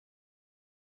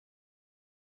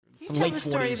You from tell late the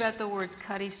story 40s. about the words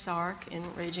Cutty Sark in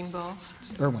Raging Bull?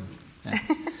 Irwin. Yeah.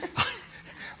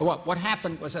 Well, what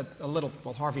happened was a little...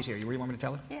 Well, Harvey's here. You really want me to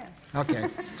tell it? Yeah. Okay.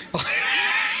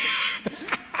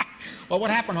 Well, what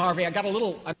happened, Harvey, I got a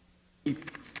little...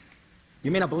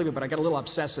 You may not believe it, but I got a little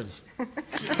obsessive.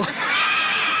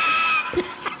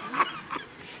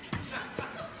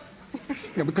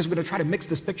 Because we're going to try to mix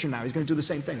this picture now. He's going to do the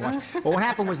same thing. Watch. Well, what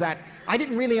happened was that I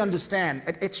didn't really understand.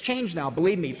 It's changed now,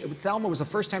 believe me. Thelma was the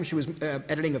first time she was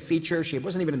editing a feature. She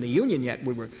wasn't even in the union yet.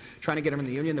 We were trying to get her in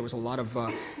the union. There was a lot of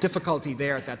difficulty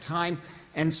there at that time.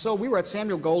 And so we were at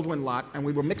Samuel Goldwyn lot, and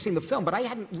we were mixing the film. But I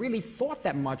hadn't really thought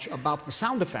that much about the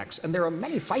sound effects. And there are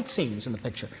many fight scenes in the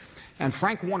picture. And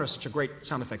Frank Warner is such a great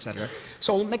sound effects editor.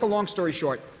 So to make a long story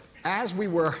short, as we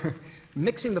were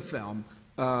mixing the film,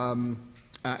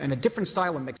 in a different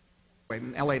style of mixing.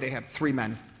 In LA, they have 3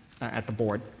 men at the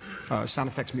board, sound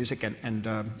effects, music, and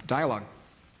dialogue.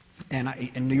 And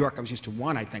in New York, I was used to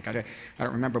 1, I think. I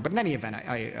don't remember. But in any event,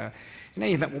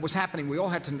 what was happening, we all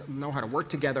had to know how to work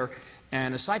together.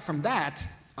 And aside from that,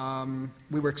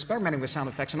 we were experimenting with sound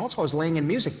effects. And also, I was laying in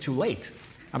music too late.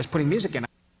 I was putting music in.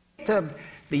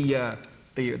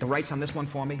 The rights on this one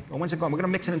for me. Well, when's it going? We're going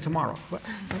to mix it in tomorrow. Why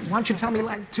don't you tell me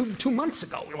like two months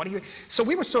ago? What do you? So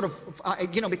we were sort of,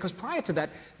 because prior to that,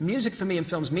 music for me in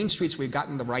films, Mean Streets, we've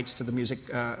gotten the rights to the music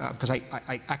because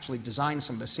I actually designed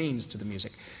some of the scenes to the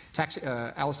music.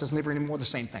 Alice Doesn't Live Here Anymore, the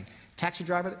same thing. Taxi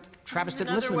Driver, Travis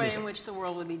didn't listen to music. Another way in which the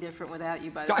world would be different without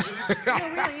you, by the way.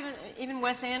 Really, even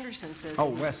Wes Anderson says. Oh,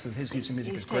 Wes, his use of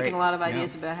music is great. He's taken a lot of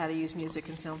ideas about how to use music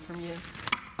in film from you.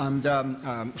 And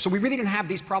so we really didn't have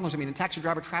these problems. I mean, in Taxi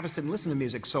Driver, Travis didn't listen to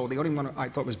music, so the only one I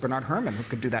thought was Bernard Herrmann who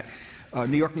could do that.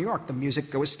 New York, New York, the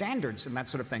music was standards and that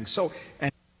sort of thing. So,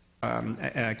 and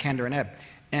Kander and Ebb.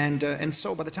 And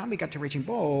so by the time we got to Raging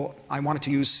Bull, I wanted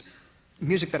to use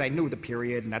music that I knew, the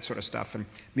period and that sort of stuff, and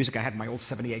music I had in my old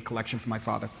 '78 collection from my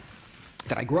father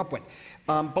that I grew up with.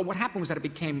 But what happened was that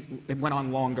it went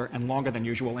on longer and longer than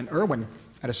usual. And Irwin,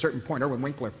 at a certain point, Irwin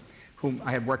Winkler, whom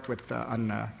I had worked with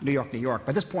on New York, New York.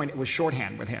 By this point, it was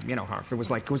shorthand with him, Harv. It was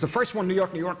the first one, New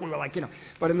York, New York, we were like,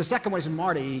 But in the second one, he said,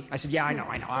 Marty, I said, yeah, I know,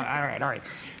 all right.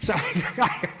 So,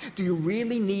 do you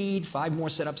really need 5 more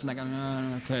setups? And I go,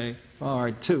 no, okay, all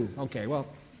right, 2, okay, well,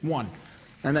 1.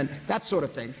 And then that sort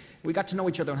of thing. We got to know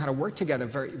each other and how to work together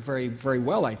very, very, very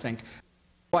well, I think.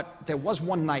 But there was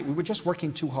one night, we were just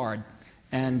working too hard,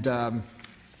 and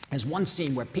there's one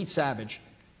scene where Pete Savage,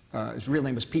 his real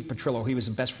name was Pete Petrillo. He was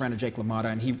the best friend of Jake LaMotta,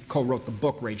 and he co-wrote the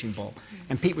book Raging Bull.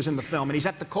 And Pete was in the film, and he's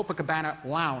at the Copacabana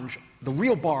Lounge, the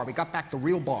real bar. We got back the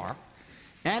real bar,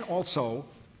 and also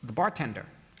the bartender,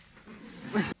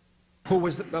 who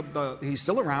was he's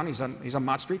still around. He's on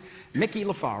Mott Street. Mickey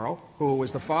LaFaro, who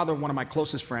was the father of one of my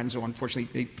closest friends, who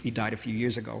unfortunately he died a few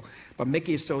years ago. But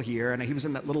Mickey is still here, and he was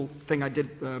in that little thing I did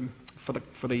for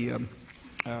the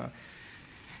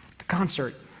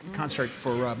concert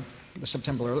for. The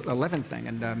September 11th thing,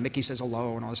 and Mickey says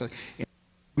hello and all this.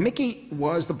 Mickey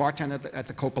was the bartender at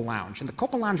the Copa Lounge, and the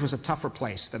Copa Lounge was a tougher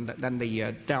place than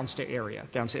the downstairs area.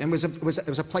 Downstairs, and it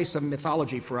was a place of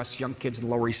mythology for us young kids in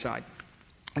the Lower East Side.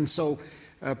 And so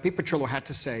Pete Petrillo had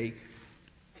to say,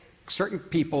 certain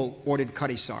people ordered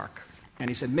Cutty Sark, and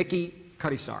he said, Mickey,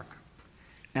 Cutty Sark.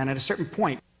 And at a certain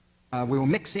point, we were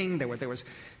mixing. There was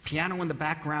piano in the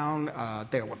background.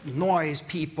 There were noise,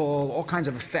 people, all kinds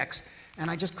of effects. And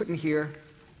I just couldn't hear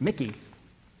Mickey.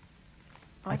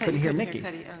 I couldn't hear Mickey.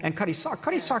 And Cutty Sark.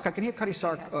 Cutty Sark, I can hear Cutty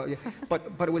Sark. Yeah.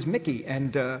 But it was Mickey.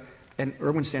 And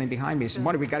Irwin standing behind me. He said,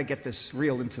 Marty, we got to get this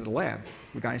reel into the lab.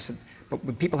 The guy said,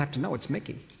 but people have to know it's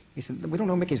Mickey. He said, we don't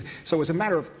know Mickey. So it was a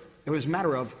matter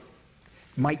of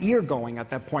my ear going at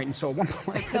that point. And so at one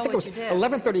point, I think it was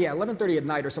 11:30 at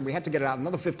night or something. We had to get it out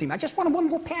another 15. I just wanted one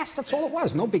more pass. That's all it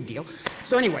was. No big deal.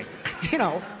 So anyway,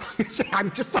 I'm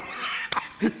just...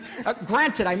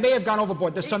 granted, I may have gone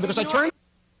overboard this time because I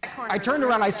turned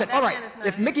around and I said, all right,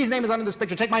 if Mickey's name is not in this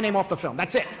picture, take my name off the film.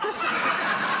 That's it.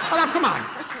 Oh, no, come on.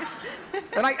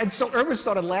 And so Irwin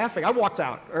started laughing. I walked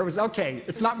out. Irwin was, okay,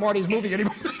 it's not Marty's movie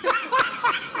anymore.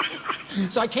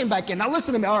 So I came back in. Now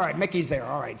listen to me. All right, Mickey's there.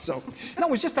 All right. So, no,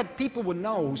 it was just that people would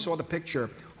know who saw the picture,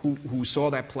 who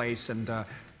saw that place.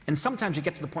 And sometimes you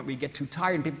get to the point where you get too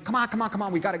tired and people, come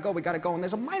on, we gotta go. And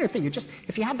there's a minor thing.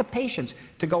 If you have the patience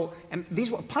to go, and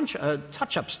these were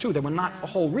touch-ups too, they were not a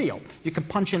whole reel. You can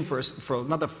punch in for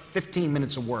another 15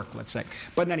 minutes of work, let's say.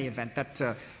 But in any event, that